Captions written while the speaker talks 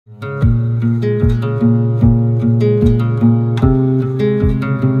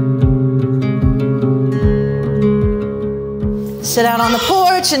sit out on the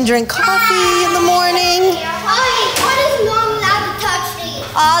porch and drink coffee in the morning. Ollie, what is Mom allowed to touch these?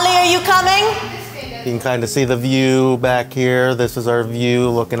 Ollie, are you coming? You can kind of see the view back here. This is our view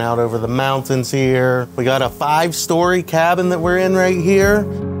looking out over the mountains here. We got a 5-story cabin that we're in right here.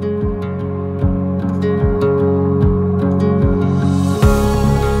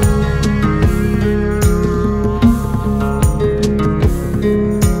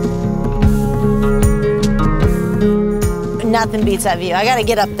 Nothing beats that view. I gotta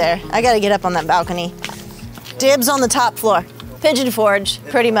get up there. I gotta get up on that balcony. Dibs on the top floor. Pigeon Forge,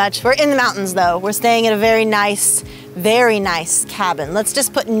 pretty much. We're in the mountains though. We're staying at a very nice cabin. Let's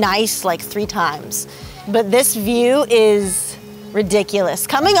just put nice like 3 times. But this view is ridiculous.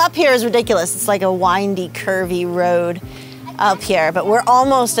 Coming up here is ridiculous. It's like a windy, curvy road up here, but we're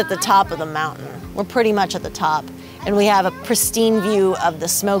almost at the top of the mountain. We're pretty much at the top. And we have a pristine view of the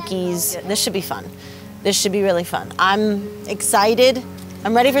Smokies. This should be fun. This should be really fun. I'm excited.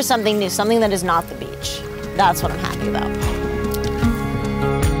 I'm ready for something new, something that is not the beach. That's what I'm happy about.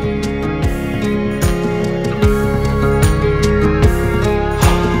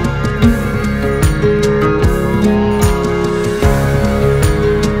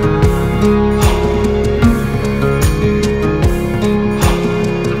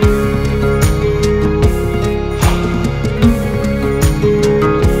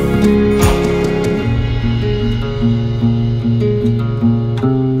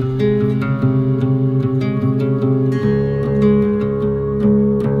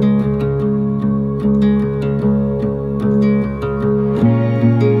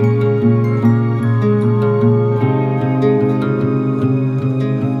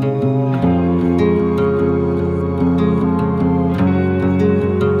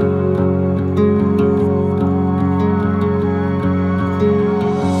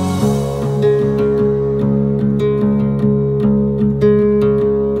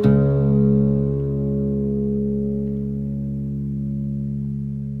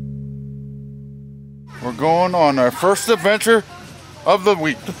 We're going on our first adventure of the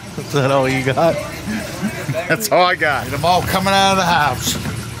week. Is that all you got? That's all I got. Them all coming out of the house.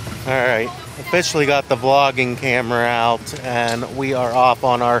 All right, officially got the vlogging camera out and we are off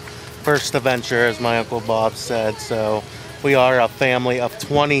on our first adventure, as my Uncle Bob said. So we are a family of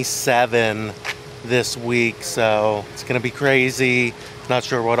 27 this week, so it's gonna be crazy. Not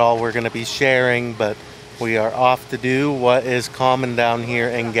sure what all we're gonna be sharing, but we are off to do what is common down here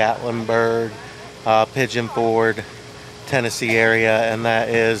in Gatlinburg, Pigeon Forge, Tennessee area, and that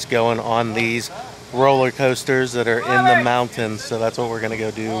is going on these roller coasters that are in the mountains. So that's what we're gonna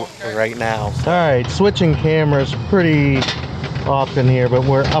go do right now. All right, switching cameras pretty often here, but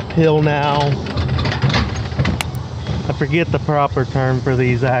we're uphill now. I forget the proper term for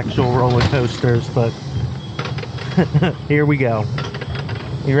these actual roller coasters, but here we go.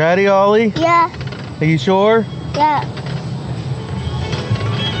 You ready, Ollie? Yeah. Are you sure? Yeah.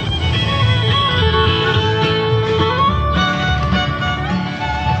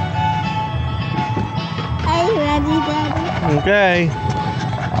 Are you ready, Daddy? Okay.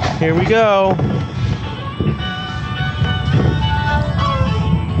 Here we go.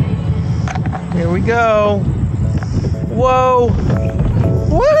 Here we go. Whoa.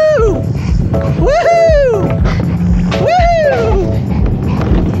 Woo! Woohoo! Woo!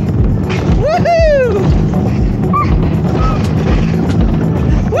 Woohoo!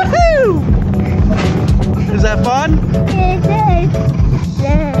 Woohoo! Is that fun? It is.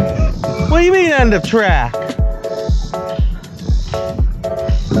 Yeah. What do you mean end of track?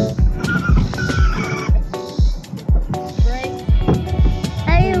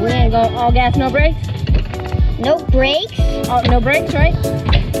 Are you ready? Go all gas, no brakes? No brakes? Oh, no brakes, right?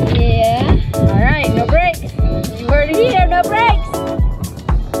 Yeah. All right, no brakes. You heard it here, no brakes.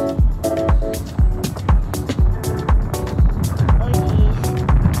 Oh, geez.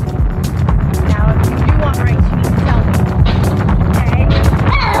 Now, if you do want brakes, you need to tell me. Okay.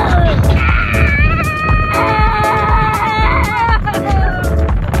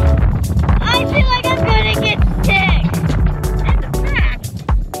 I feel like I'm gonna get sick. At the track.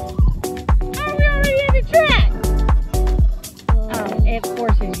 Are we already at the track? Oh, it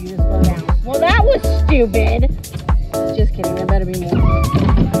forces you to slow down. Well, that was stupid. Just kidding. There better be more.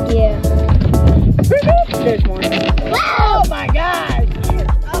 Yeah. There's more. Oh my gosh!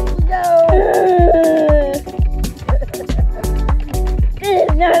 Up we go! This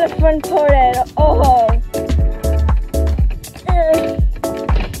is not a fun part at all.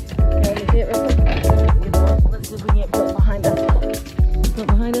 Let's see if we can get Bill behind us. Bill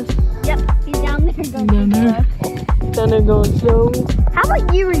behind us? Yep, he's down there going slow. Down there going slow. How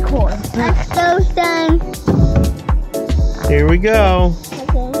about you record? I'm so done. Here we go.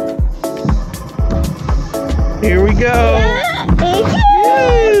 Here we go.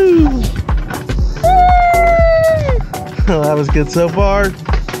 Woo! Oh, that was good so far.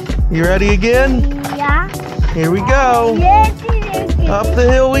 You ready again? Yeah. Here we go. Up the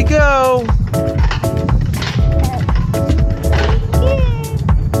hill we go.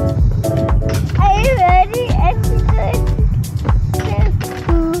 Are you ready?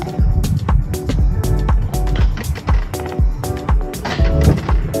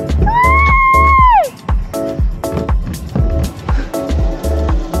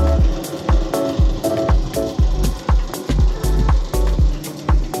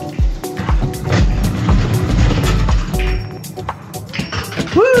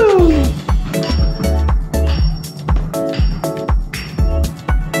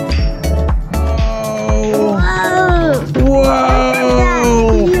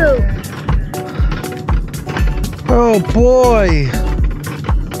 Oh boy!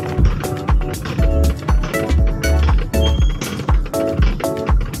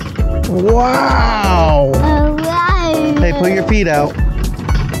 Wow! Hey, put your feet out.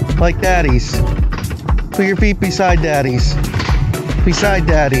 Like daddy's. Put your feet beside daddy's. Beside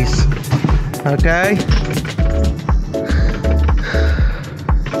daddy's. Okay?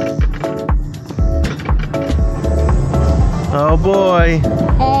 Oh boy.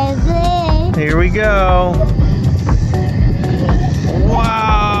 Here we go.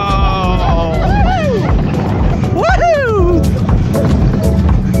 Wow! Woohoo!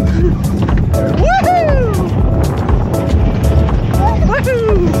 Woohoo! Woohoo!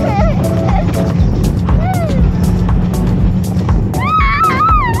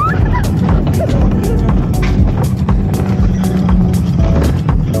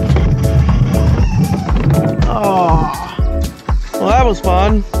 Oh. Well, that was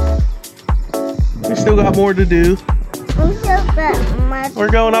fun. We still got more to do. We're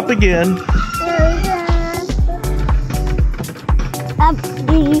going up again. Up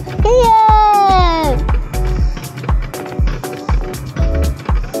the hill.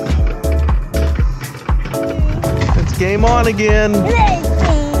 It's game on again.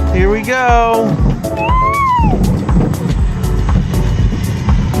 Here we go.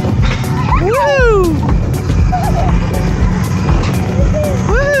 Woo!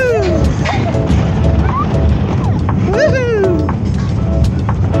 Woo! Woohoo!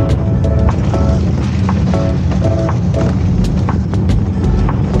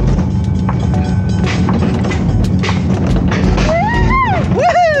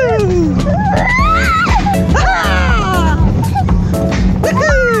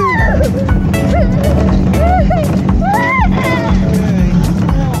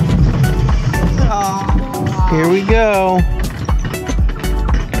 Here we go.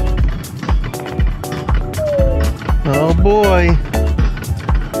 Oh boy.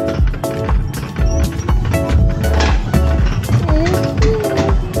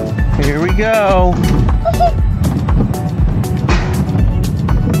 Here we go.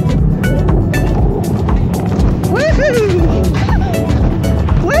 Woohoo!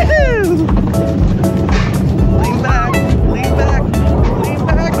 Woohoo! Lean back, lean back, lean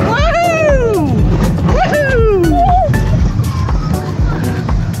back. Woohoo! Woohoo!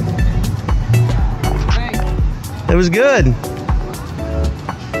 It was good.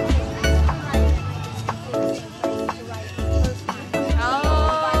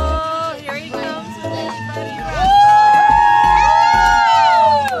 Oh, here he comes with his buddy.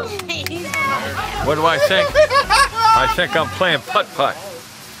 What do I think? I think I'm playing putt-putt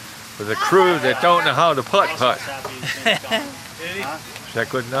with a crew that don't know how to putt-putt. Is that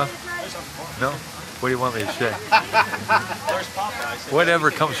good enough? No? What do you want me to say?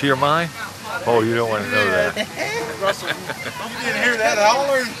 Whatever comes to your mind? Oh, you don't want to know that. Russell, you didn't hear that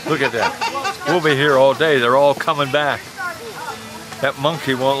holler? Look at that. We'll be here all day. They're all coming back. That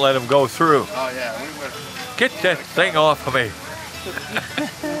monkey won't let them go through. Oh, yeah. Get that thing off of me.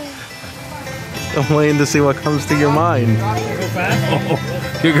 I'm waiting to see what comes to your mind.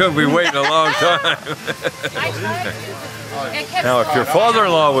 Oh, you're going to be waiting a long time. Now, if your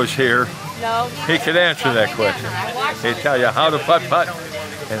father-in-law was here, he could answer that question. He'd tell you how to putt-putt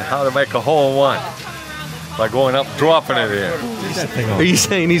and how to make a hole-in-one by going up and dropping it in. Are you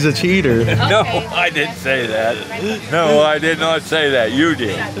saying he's a cheater? No, I didn't say that. No, I did not say that. You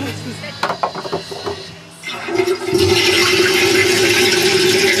did.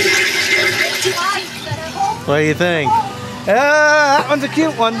 What do you think? That one's a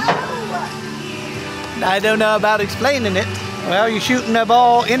cute one. I don't know about explaining it. Well, you're shooting a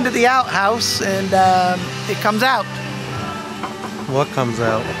ball into the outhouse and it comes out. What comes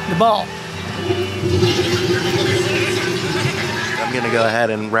out? The ball. I'm gonna go ahead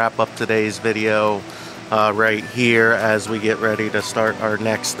and wrap up today's video right here as we get ready to start our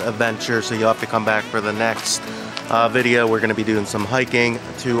next adventure. So you'll have to come back for the next video. We're gonna be doing some hiking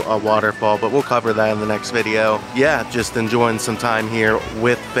to a waterfall, but we'll cover that in the next video. Yeah, just enjoying some time here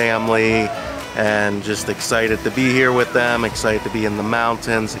with family and just excited to be here with them, excited to be in the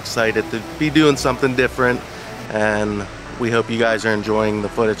mountains, excited to be doing something different. And we hope you guys are enjoying the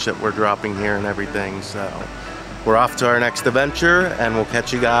footage that we're dropping here and everything. So we're off to our next adventure, and we'll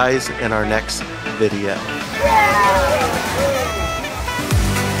catch you guys in our next video.